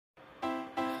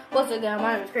What's up, guys?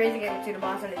 My name is Crazy Gamer to the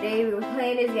Boss, and today we were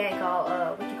playing this game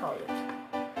called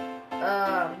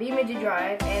beamng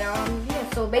Drive, and yeah.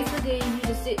 So basically, you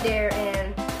just sit there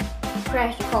and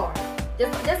crash your car,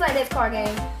 just like this car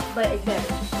game, but it's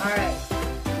better. All right.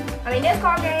 I mean, this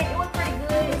car game, it was pretty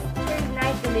good. It's pretty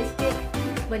nice realistic,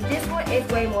 but this one is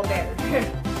way more better.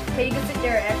 So you can sit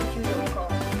there and actually choose your own car.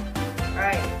 All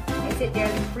right, and sit there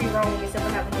and free roam instead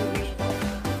of having to mission.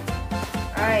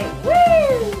 All right,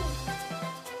 woo!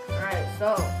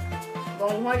 So,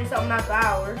 going 100 something miles per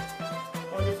hour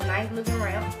on this nice looking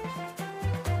ramp.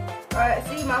 Alright,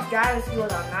 see, my driving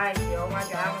skills are nice, yo. My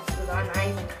driving skills are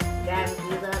nice. Driving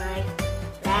skills are nice.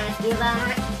 Driving skills are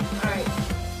nice. Alright.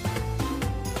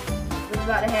 What's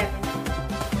about to happen?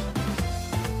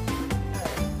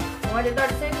 Alright.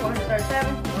 136,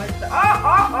 137, 130.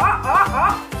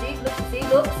 Oh! See,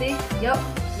 look, see. Yep.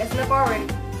 Messing up already.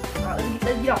 Alright,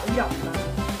 let's get off.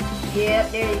 Yep,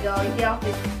 there you go. You get off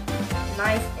this.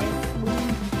 Nice and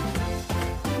smooth.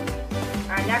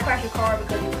 Alright, now crash your car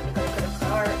because the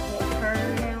car won't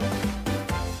turn now.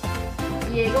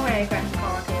 Yeah, go ahead and crash the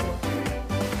car, okay, it won't turn.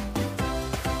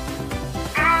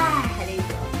 There you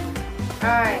go.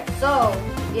 Alright, so,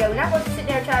 yeah, we're not supposed to sit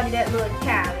there and try to do that little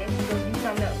challenge. We're going to do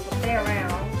something else. We're going to play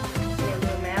around in that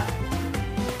little map.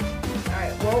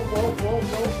 Alright, whoa.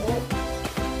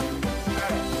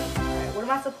 Alright, what am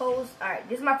I supposed? Alright,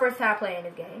 this is my first time playing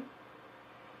this game.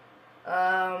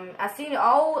 I seen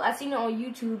it on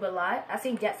YouTube a lot. I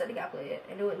seen Jack said the guy play it,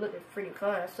 and it looked pretty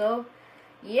fun. So,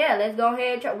 yeah, let's go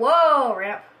ahead and try. Whoa,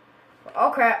 ramp!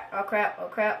 Oh crap!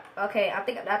 Okay, I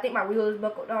think my wheel is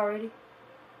buckled already.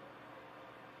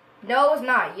 No, it's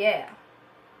not. Yeah.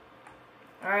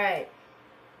 All right.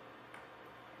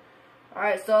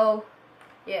 So,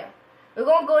 yeah, we're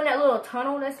gonna go in that little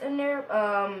tunnel that's in there.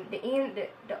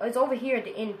 It's over here at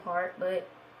the end part, but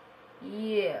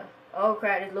yeah. Oh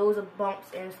crap, there's loads of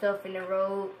bumps and stuff in the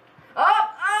road.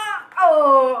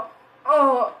 Oh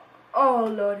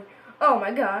Lord. Oh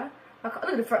my God. Look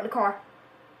at the front of the car.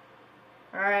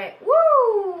 Alright.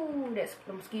 Woo! That's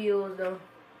some skills though.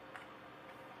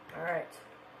 Alright.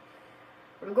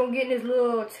 We're gonna get in this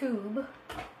little tube.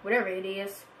 Whatever it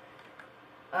is.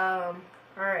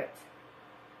 Alright.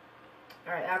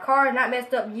 Alright, our car is not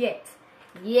messed up yet.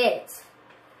 It's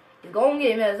gonna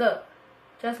get messed up.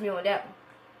 Trust me on that one.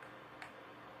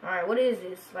 Alright, what is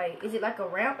this? Like, is it like a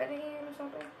ramp at the end or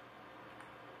something?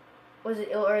 Or is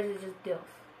it just death?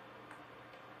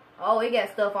 Oh, it got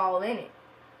stuff all in it.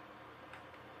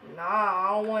 Nah,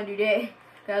 I don't want to do that.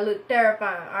 That look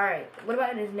terrifying. Alright, what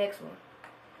about this next one?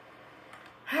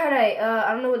 Alright,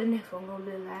 I don't know what the next one gonna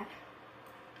look like.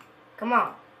 Come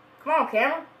on,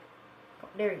 camera.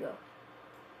 There you go.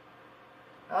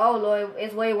 Oh, Lord,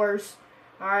 it's way worse.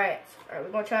 Alright,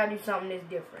 we're gonna try to do something that's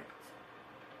different.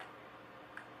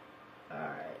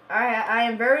 Alright, I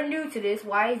am very new to this.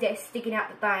 Why is that sticking out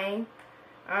the thing?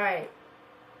 Alright.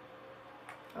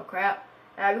 Oh crap.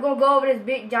 Alright, we're gonna go over this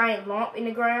big giant lump in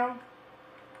the ground.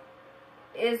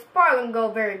 It's probably gonna go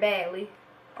very badly.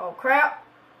 Oh crap.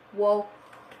 Whoa.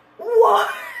 Oh,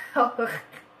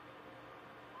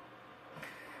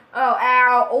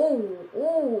 ow.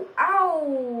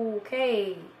 Ow.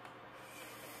 Okay.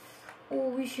 Oh,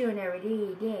 we shouldn't have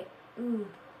did that. Ooh.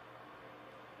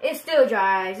 It still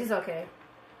dries. It's okay.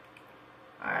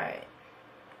 Alright.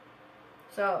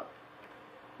 So,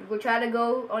 we're going to try to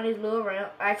go on this little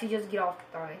ramp. Actually, just get off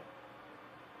the thing.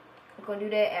 We're going to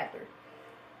do that after.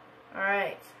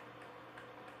 Alright.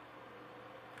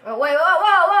 Oh, wait.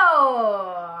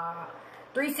 Whoa.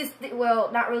 360.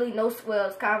 Well, not really. No, well,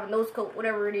 it's kind of a no scope.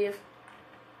 Whatever it is.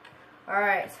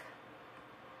 Alright.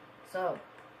 So,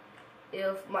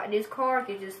 if this car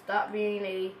could just stop being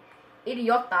a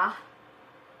idiota,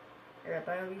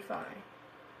 everything will be fine.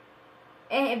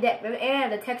 And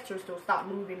the texture still stop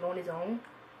moving on its own.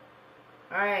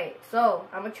 Alright, so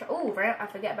I'm gonna try. Ooh, ramp. I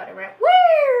forgot about the ramp.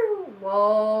 Woo!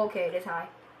 Whoa, okay, that's high.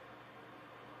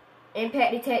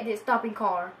 Impact detected, stopping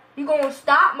car. You gonna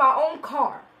stop my own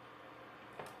car?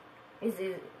 Is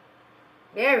it?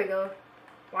 There we go.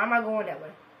 Why am I going that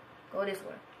way? Go this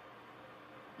way.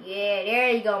 Yeah,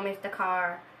 there you go, Mr.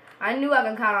 Car. I knew I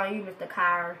can count on you, Mr.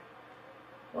 Car.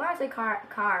 Why I say car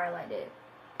like that?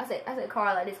 I said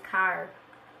car like this, car.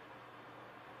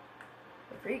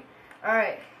 The freak.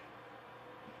 Alright.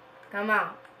 Come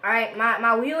on. Alright,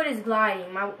 my wheel is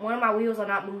gliding. One of my wheels are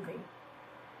not moving.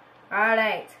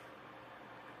 Alright.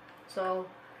 So,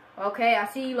 okay, I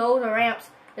see loads of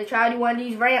ramps. Let's try to do one of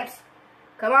these ramps.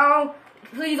 Come on.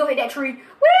 Please don't hit that tree.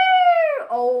 Woo!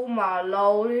 Oh my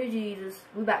Lord Jesus.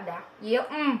 We about to die. Yep.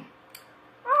 Well,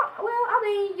 I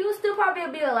mean, you'll still probably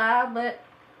be alive, but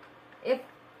if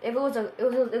If it was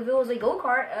a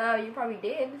go-kart, you probably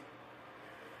did.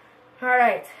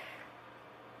 Alright.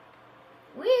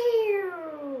 We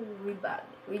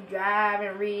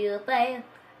driving real fast.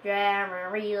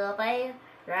 Driving real fast.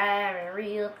 Driving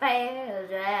real fast.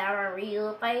 Driving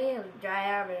real fast.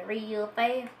 Driving real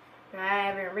fast.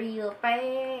 Driving real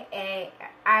fast.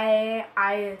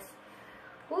 And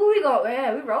where we go?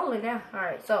 Yeah, we rolling now.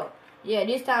 Alright, so yeah,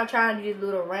 this time I'm trying to do this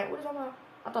little rant. What is on my?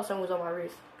 I thought something was on my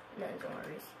wrist. Nothing's on my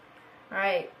wrist.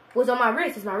 Alright. What's on my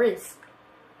wrist is my wrist.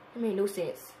 It made no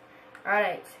sense.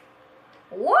 Alright.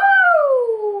 Whoa!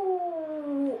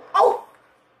 Oh!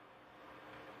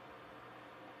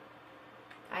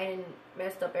 I done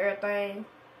messed up everything.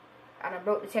 I done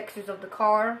broke the textures of the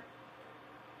car.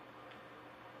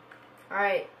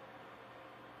 Alright.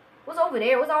 What's over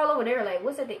there? What's all over there? Like,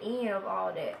 what's at the end of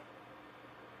all that?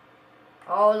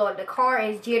 Oh, Lord. The car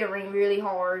is jittering really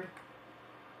hard.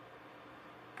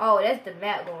 Oh, that's the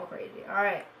map going crazy.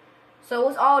 Alright. So,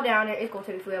 what's all down there? It's going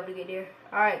to take me forever to get there.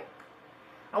 Alright.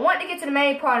 I want to get to the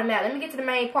main part of the map. Let me get to the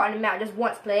main part of the map just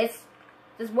once, please.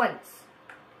 Just once.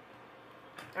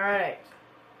 Alright.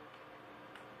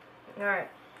 Alright.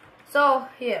 So,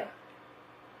 here.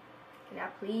 Can I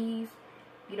please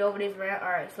get over this ramp?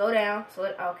 Alright, slow down.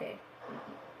 Okay.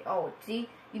 Oh, see?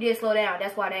 You did slow down.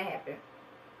 That's why that happened.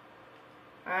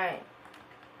 Alright.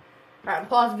 Alright,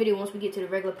 pause the video once we get to the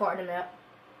regular part of the map.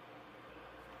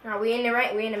 Alright, we're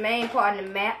in the main part of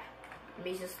the map. Let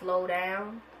me just slow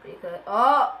down. Because,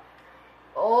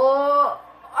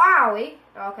 owie.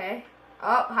 Okay.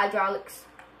 Hydraulics.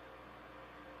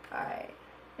 Alright.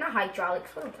 Not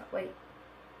hydraulics. What am I talking? Wait.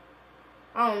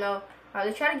 I don't know. Alright,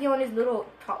 let's try to get on this little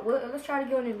let's try to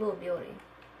get on this little building.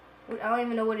 I don't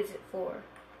even know what is it for.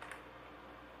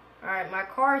 Alright, my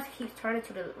car keeps turning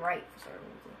to the right for some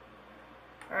reason.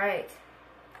 Alright.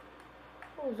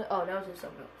 What was that? Oh, that was just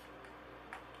something else.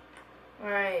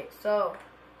 Alright, so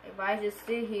if I just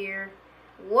sit here.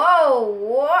 Whoa!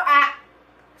 What?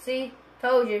 See?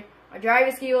 Told you. My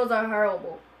driving skills are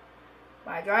horrible.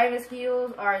 My driving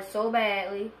skills are so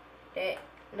badly that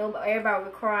everybody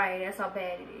will be crying. That's how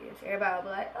bad it is. Everybody will be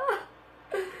like, oh,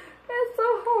 that's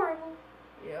so horrible.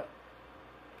 Yep.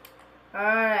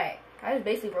 Alright. I just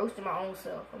basically roasted my own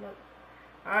self. I'm like,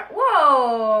 alright.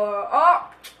 Whoa!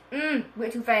 Oh!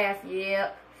 Went too fast.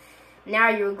 Yep. Now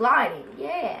you're gliding.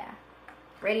 Yeah.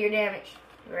 Radiator damage.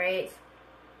 Great.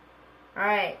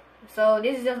 Alright. So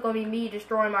this is just going to be me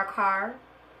destroying my car.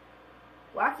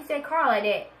 Why keep saying car like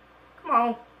that? Come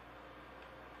on.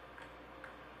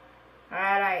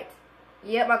 Alright.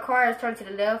 Yep, my car is turned to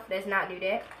the left. Let's not do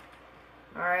that.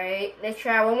 Alright. Let's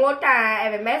try one more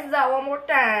time. If it messes up one more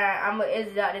time, I'm going to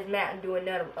exit out this map and do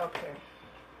another one. Okay.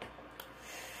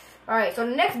 Alright, so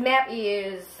the next map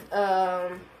is, my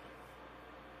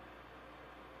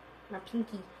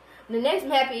pinky. The next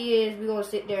map is, we're going to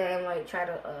sit there and, like, try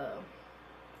to,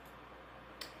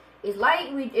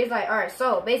 alright,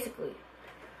 so, basically,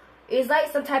 it's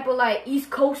like some type of, like, East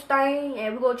Coast thing,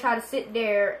 and we're going to try to sit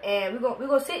there, and we're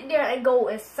going to sit there and go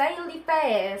insanely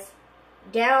fast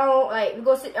down, like, we're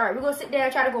going to sit there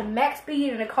and try to go max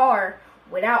speed in the car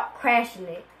without crashing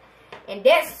it. And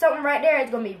that's something right there. It's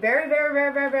going to be very, very,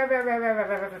 very, very, very, very, very, very,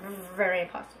 very, very, very, very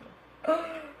impossible.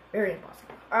 Very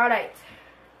impossible. Alright.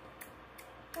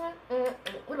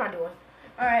 What am I doing?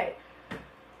 Alright.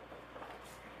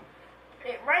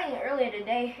 It rained earlier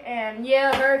today, and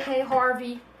yeah, Hurricane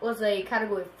Harvey was a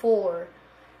Category 4.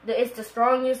 It's the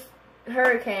strongest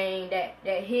hurricane that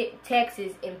hit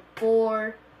Texas in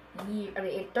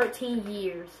 13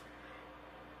 years.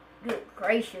 Good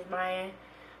gracious, man.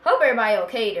 Hope everybody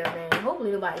okay there, man.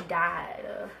 Hopefully nobody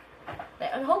died.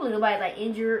 Hopefully nobody's like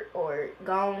injured or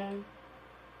gone.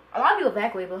 A lot of people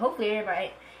evacuated, but hopefully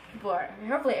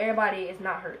everybody is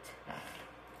not hurt.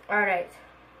 Alright.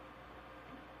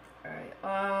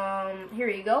 Alright, here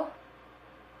you go.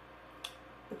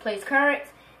 Replace current,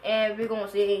 and we're gonna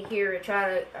sit in here and try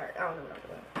to, alright, I don't know what I'm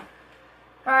doing.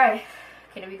 Alright,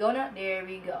 okay, there we go now, there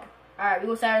we go. Alright, we're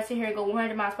gonna try to sit here and go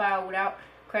 100 miles per hour without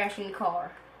crashing the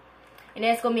car. And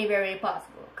that's gonna be very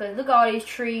impossible, because look at all these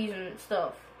trees and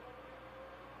stuff.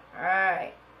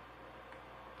 Alright.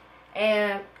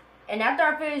 And after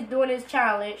I finish doing this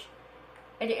challenge,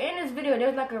 at the end of this video,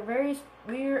 there's like a very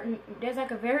weird,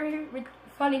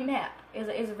 funny map.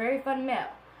 It's a very fun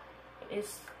map.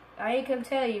 I ain't gonna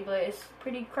tell you, but it's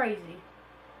pretty crazy.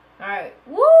 Alright.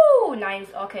 Woo!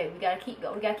 Nice. Okay, we gotta keep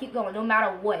going. We gotta keep going no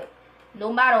matter what.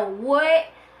 No matter what.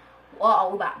 Uh-oh,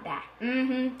 we about to die.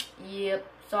 Yep.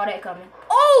 Saw that coming.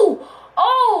 Oh!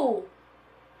 Oh!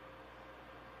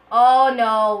 Oh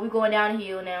no, we're going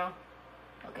downhill now.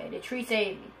 Okay, the tree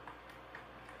saved me.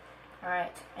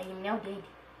 Alright, I am now dead.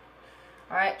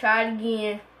 Alright, try it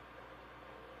again.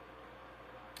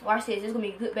 Watch this. It's gonna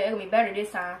be good. It's gonna be better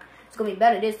this time. It's gonna be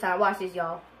better this time. Watch this,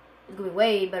 y'all. It's gonna be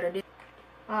way better this.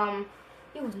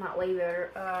 It was not way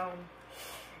better.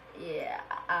 Yeah.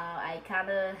 I kind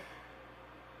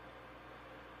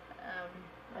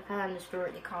of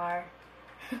destroyed the car.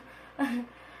 Alright,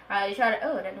 let's try to.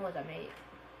 Oh, that noise I made.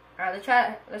 Alright,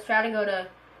 let's try to go the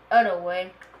other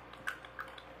way.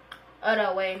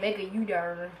 Make a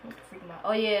U-turn. What the freak am I?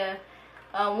 Oh yeah.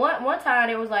 One time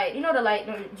there was like, you know, the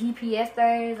GPS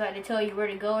things, like they tell you where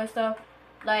to go and stuff.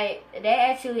 Like that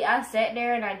actually, I sat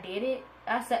there and I did it.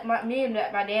 Me and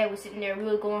my dad was sitting there. We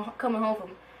were coming home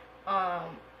from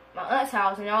my aunt's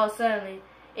house, and all of a sudden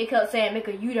it kept saying make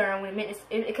a U-turn when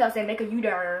it kept saying make a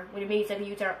U-turn when it means take a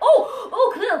U-turn.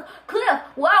 Oh, cliff,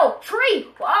 wow, tree,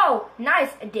 wow,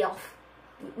 nice, death.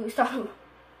 We started.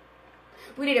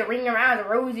 We did a ring around the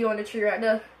Rosie on the tree right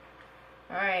there.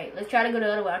 Alright, let's try to go the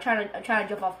other way. I'm trying to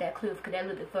jump off that cliff because that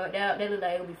looked fun. That looked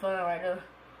like it would be fun right there.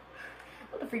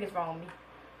 What the freak is wrong with me?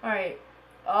 Alright.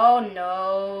 Oh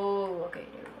no. Okay,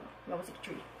 there we go. We almost hit the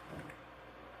tree.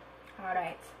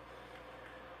 Alright.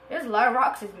 There's a lot of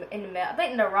rocks in the map. I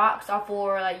think the rocks are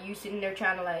for like you sitting there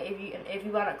trying to like if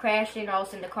you want to crash in, all of a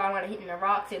sudden the car want to hitting the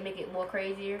rocks, it'll make it more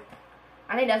crazier.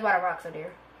 I think that's why the rocks are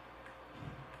there.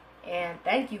 And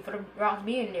thank you for the rocks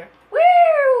being there. Woo!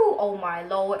 Oh my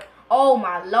lord. Oh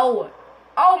my lord.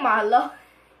 Oh my lord.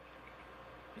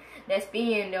 That's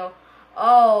being though.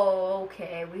 Oh,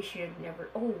 okay. We should never.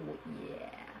 Oh, yeah.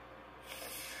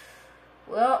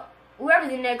 Well,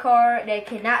 whoever's in that car that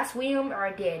cannot swim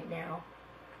are dead now.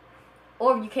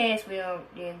 Or if you can swim,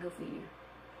 then good for you.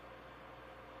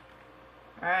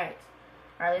 Alright.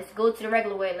 Alright, let's go to the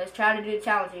regular way. Let's try to do the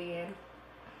challenge again.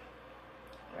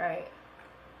 Alright.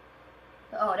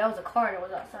 Oh, that was a car that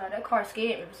was outside. That car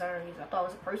scared me for some reason. I thought it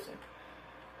was a person.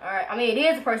 Alright, I mean, it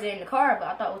is a person in the car, but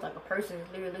I thought it was like a person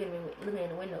literally looking in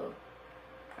the window.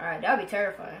 Alright, that would be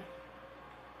terrifying.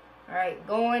 Alright,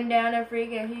 going down that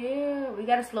freaking hill. We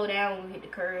gotta slow down when we hit the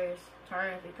curves,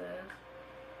 turns, because...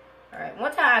 Alright,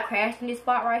 one time I crashed in this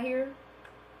spot right here.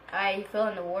 I fell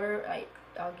in the water, like,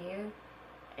 again.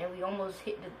 And we almost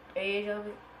hit the edge of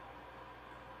it.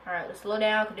 Alright, let's slow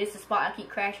down, because this is the spot I keep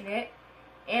crashing at.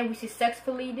 And we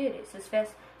successfully did it.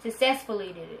 Successfully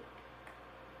did it.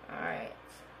 Alright.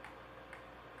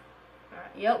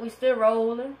 Alright. Yep, we still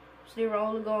rolling. Still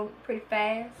rolling, going pretty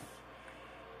fast.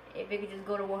 If it could just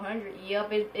go to 100.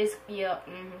 Yep, yep.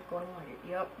 Going to 100.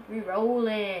 Yep. We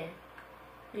rolling.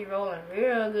 We rolling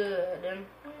real good.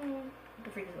 What the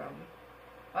freak is wrong with me?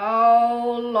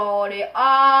 Oh, lordy.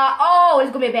 Oh,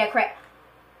 it's going to be a bad crack.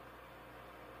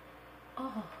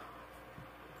 Oh.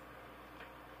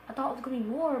 I thought it was gonna be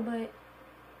more, but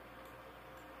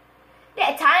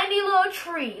that tiny little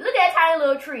tree. Look at that tiny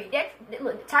little tree. Look at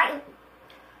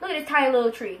this tiny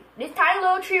little tree. This tiny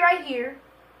little tree right here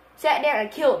sat there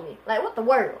and killed me. Like, what the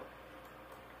world?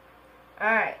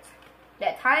 Alright.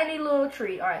 That tiny little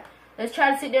tree. Alright. Let's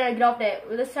try to sit there and get off that.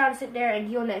 Let's try to sit there and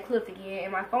get on that cliff again.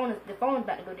 And the phone is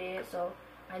about to go dead, so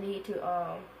I need to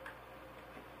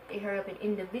hurry up and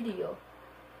end the video.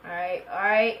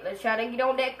 Alright. Let's try to get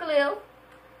on that cliff.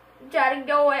 Try to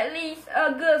go at least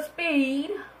a good speed.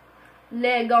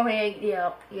 Let's go ahead.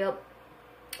 Yep.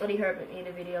 I need to hurry up and end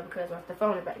the video because the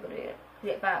phone is about to go dead.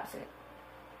 It's at 5%.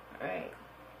 Alright.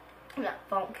 Not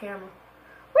phone camera.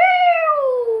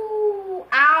 Woo!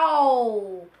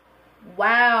 Ow!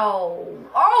 Wow!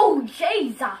 Oh,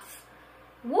 Jesus!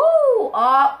 Woo!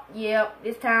 Yep.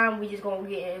 This time we just gonna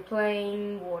get in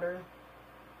plain water.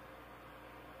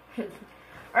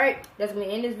 Alright, that's gonna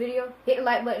end this video. Hit the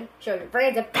like button, show your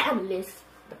friends and families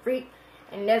the freak,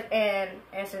 and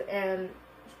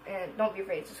don't be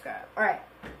afraid to subscribe. Alright,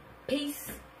 peace,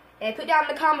 and put down in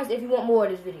the comments if you want more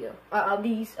of this video, of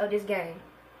this game.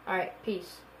 Alright,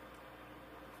 peace.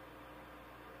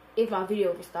 If my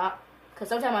video can stop, cause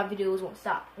sometimes my videos won't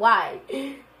stop. Why?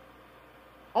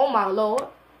 Oh my lord,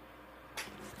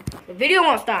 the video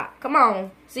won't stop. Come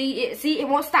on, see it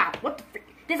won't stop. What the freak?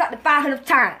 This is like the 500th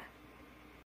time.